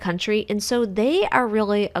around the country, and so they are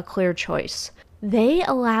really a clear choice. They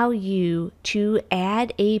allow you to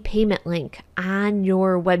add a payment link on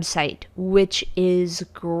your website, which is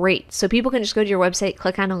great. So people can just go to your website,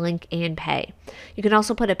 click on a link, and pay. You can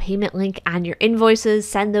also put a payment link on your invoices,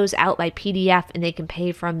 send those out by PDF, and they can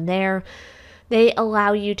pay from there. They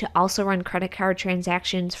allow you to also run credit card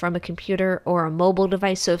transactions from a computer or a mobile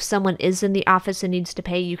device. So if someone is in the office and needs to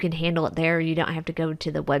pay, you can handle it there. You don't have to go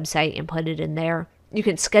to the website and put it in there. You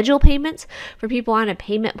can schedule payments for people on a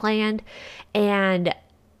payment plan, and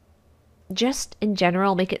just in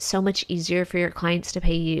general make it so much easier for your clients to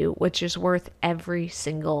pay you, which is worth every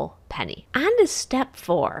single penny. On to step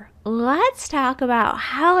 4. Let's talk about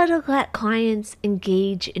how to let clients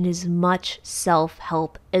engage in as much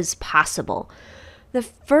self-help as possible. The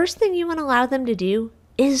first thing you want to allow them to do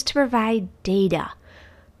is to provide data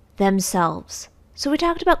themselves. So we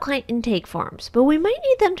talked about client intake forms, but we might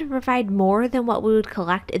need them to provide more than what we would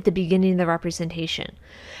collect at the beginning of the representation.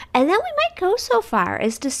 And then we might go so far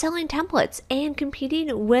as to selling templates and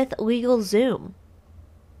competing with LegalZoom.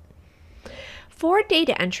 For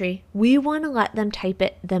data entry, we want to let them type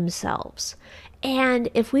it themselves. And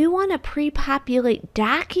if we want to pre-populate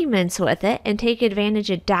documents with it and take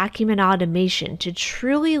advantage of document automation to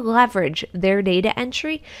truly leverage their data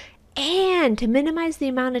entry, and to minimize the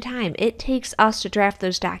amount of time it takes us to draft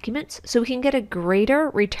those documents so we can get a greater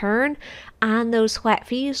return on those flat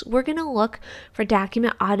fees, we're going to look for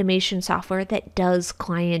document automation software that does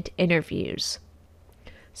client interviews.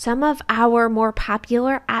 Some of our more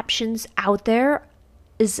popular options out there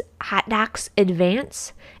is HotDocs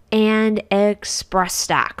Advance and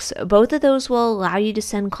ExpressDocs. Both of those will allow you to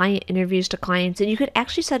send client interviews to clients, and you could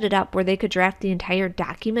actually set it up where they could draft the entire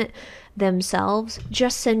document themselves,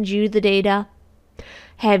 just send you the data,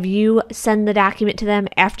 have you send the document to them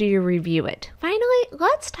after you review it. Finally,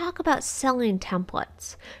 let's talk about selling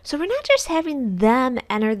templates. So we're not just having them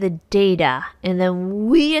enter the data and then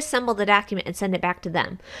we assemble the document and send it back to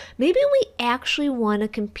them. Maybe we actually want to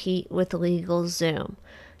compete with LegalZoom.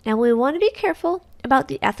 Now we want to be careful about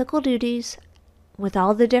the ethical duties with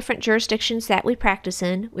all the different jurisdictions that we practice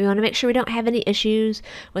in. We want to make sure we don't have any issues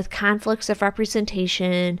with conflicts of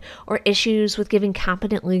representation or issues with giving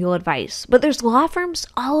competent legal advice. But there's law firms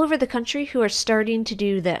all over the country who are starting to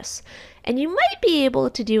do this. And you might be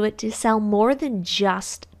able to do it to sell more than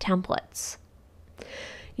just templates.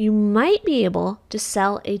 You might be able to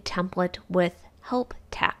sell a template with help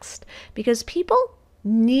text because people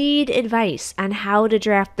need advice on how to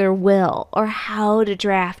draft their will or how to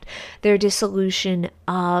draft their dissolution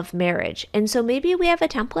of marriage. And so maybe we have a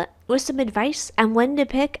template with some advice on when to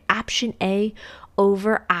pick option A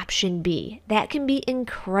over option B. That can be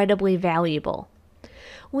incredibly valuable.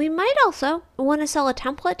 We might also want to sell a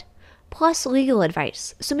template plus legal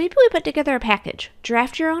advice. So maybe we put together a package.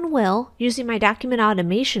 Draft your own will using my document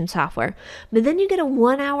automation software, but then you get a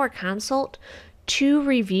 1-hour consult to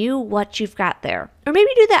review what you've got there. Or maybe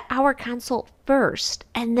do that hour consult first,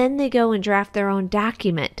 and then they go and draft their own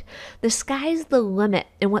document. The sky's the limit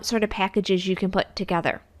in what sort of packages you can put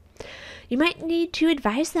together. You might need to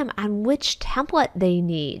advise them on which template they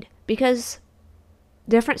need, because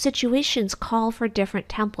different situations call for different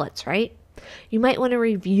templates, right? You might want to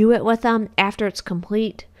review it with them after it's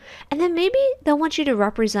complete. And then maybe they'll want you to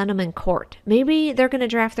represent them in court. Maybe they're going to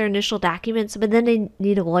draft their initial documents, but then they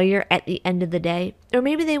need a lawyer at the end of the day. Or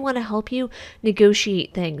maybe they want to help you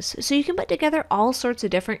negotiate things. So you can put together all sorts of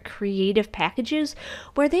different creative packages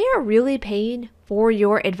where they are really paying for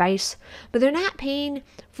your advice, but they're not paying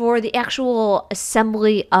for the actual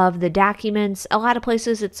assembly of the documents. A lot of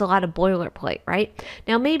places it's a lot of boilerplate, right?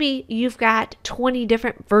 Now maybe you've got 20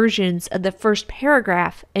 different versions of the first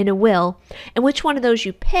paragraph in a will, and which one of those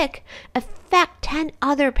you pick affect 10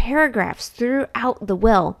 other paragraphs throughout the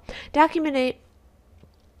will. Document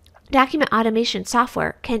automation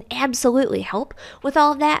software can absolutely help with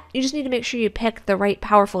all of that. You just need to make sure you pick the right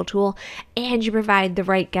powerful tool and you provide the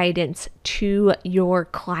right guidance to your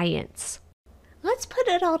clients. Let's put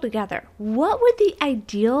it all together. What would the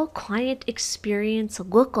ideal client experience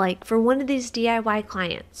look like for one of these DIY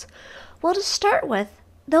clients? Well, to start with,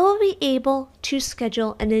 they'll be able to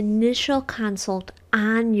schedule an initial consult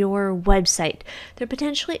on your website. They're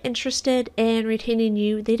potentially interested in retaining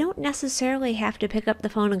you. They don't necessarily have to pick up the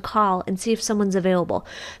phone and call and see if someone's available.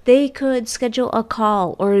 They could schedule a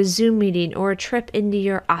call or a Zoom meeting or a trip into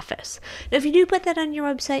your office. Now, if you do put that on your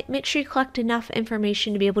website, make sure you collect enough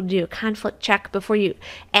information to be able to do a conflict check before you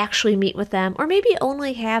actually meet with them, or maybe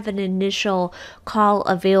only have an initial call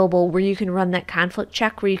available where you can run that conflict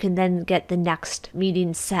check where you can then get the next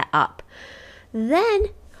meeting set up. Then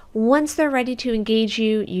once they're ready to engage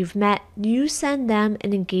you, you've met, you send them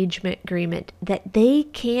an engagement agreement that they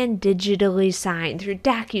can digitally sign through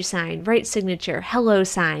DocuSign, Right Signature,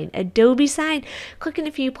 HelloSign, Adobe Sign. Click in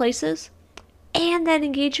a few places. And that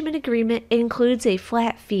engagement agreement includes a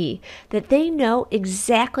flat fee that they know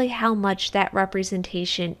exactly how much that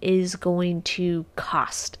representation is going to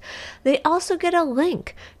cost. They also get a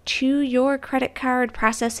link to your credit card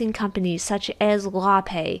processing companies such as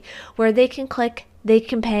LawPay, where they can click, they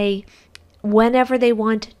can pay whenever they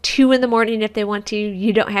want, 2 a.m. if they want to.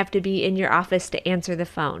 You don't have to be in your office to answer the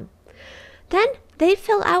phone. Then they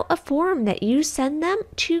fill out a form that you send them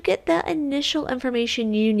to get the initial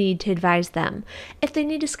information you need to advise them. If they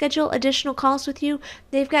need to schedule additional calls with you,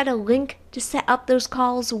 they've got a link to set up those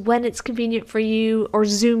calls when it's convenient for you, or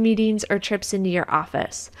Zoom meetings or trips into your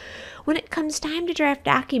office. When it comes time to draft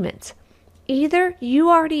documents, either you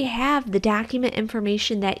already have the document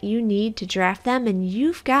information that you need to draft them and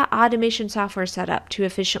you've got automation software set up to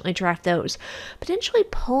efficiently draft those, potentially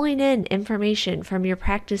pulling in information from your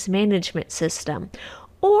practice management system,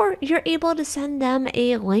 or you're able to send them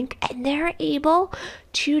a link and they're able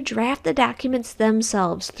to draft the documents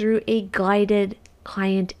themselves through a guided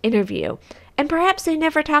client interview. And perhaps they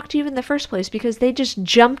never talked to you in the first place because they just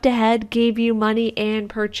jumped ahead, gave you money, and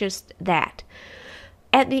purchased that.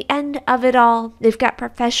 At the end of it all, they've got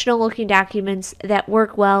professional looking documents that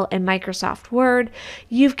work well in Microsoft Word.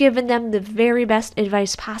 You've given them the very best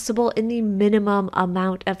advice possible in the minimum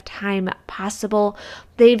amount of time possible.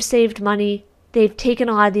 They've saved money. They've taken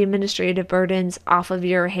a lot of the administrative burdens off of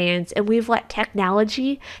your hands, and we've let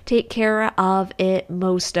technology take care of it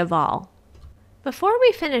most of all. Before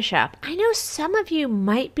we finish up, I know some of you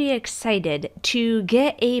might be excited to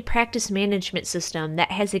get a practice management system that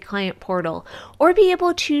has a client portal, or be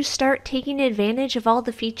able to start taking advantage of all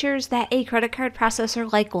the features that a credit card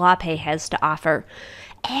processor like LawPay has to offer.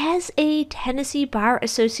 As a Tennessee Bar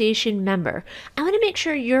Association member, I want to make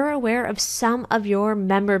sure you're aware of some of your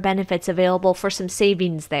member benefits available for some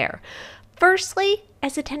savings there. Firstly,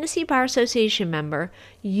 as a Tennessee Bar Association member,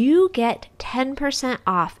 you get 10%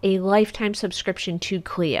 off a lifetime subscription to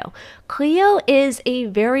Clio. Clio is a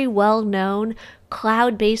very well-known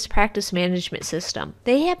cloud-based practice management system.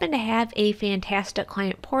 They happen to have a fantastic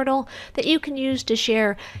client portal that you can use to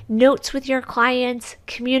share notes with your clients,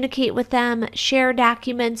 communicate with them, share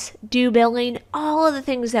documents, do billing, all of the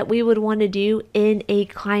things that we would want to do in a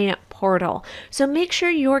client portal. So make sure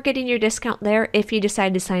you're getting your discount there if you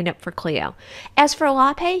decide to sign up for Clio. As for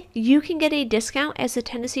LawPay, you can get a discount as a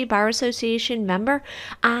Tennessee Bar Association member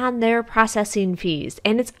on their processing fees.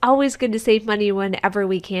 And it's always good to save money whenever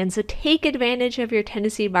we can. So take advantage of your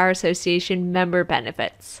Tennessee Bar Association member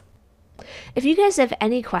benefits. If you guys have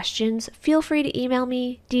any questions, feel free to email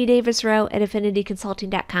me,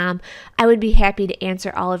 ddavisrowe@affinityconsulting.com. I would be happy to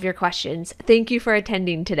answer all of your questions. Thank you for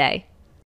attending today.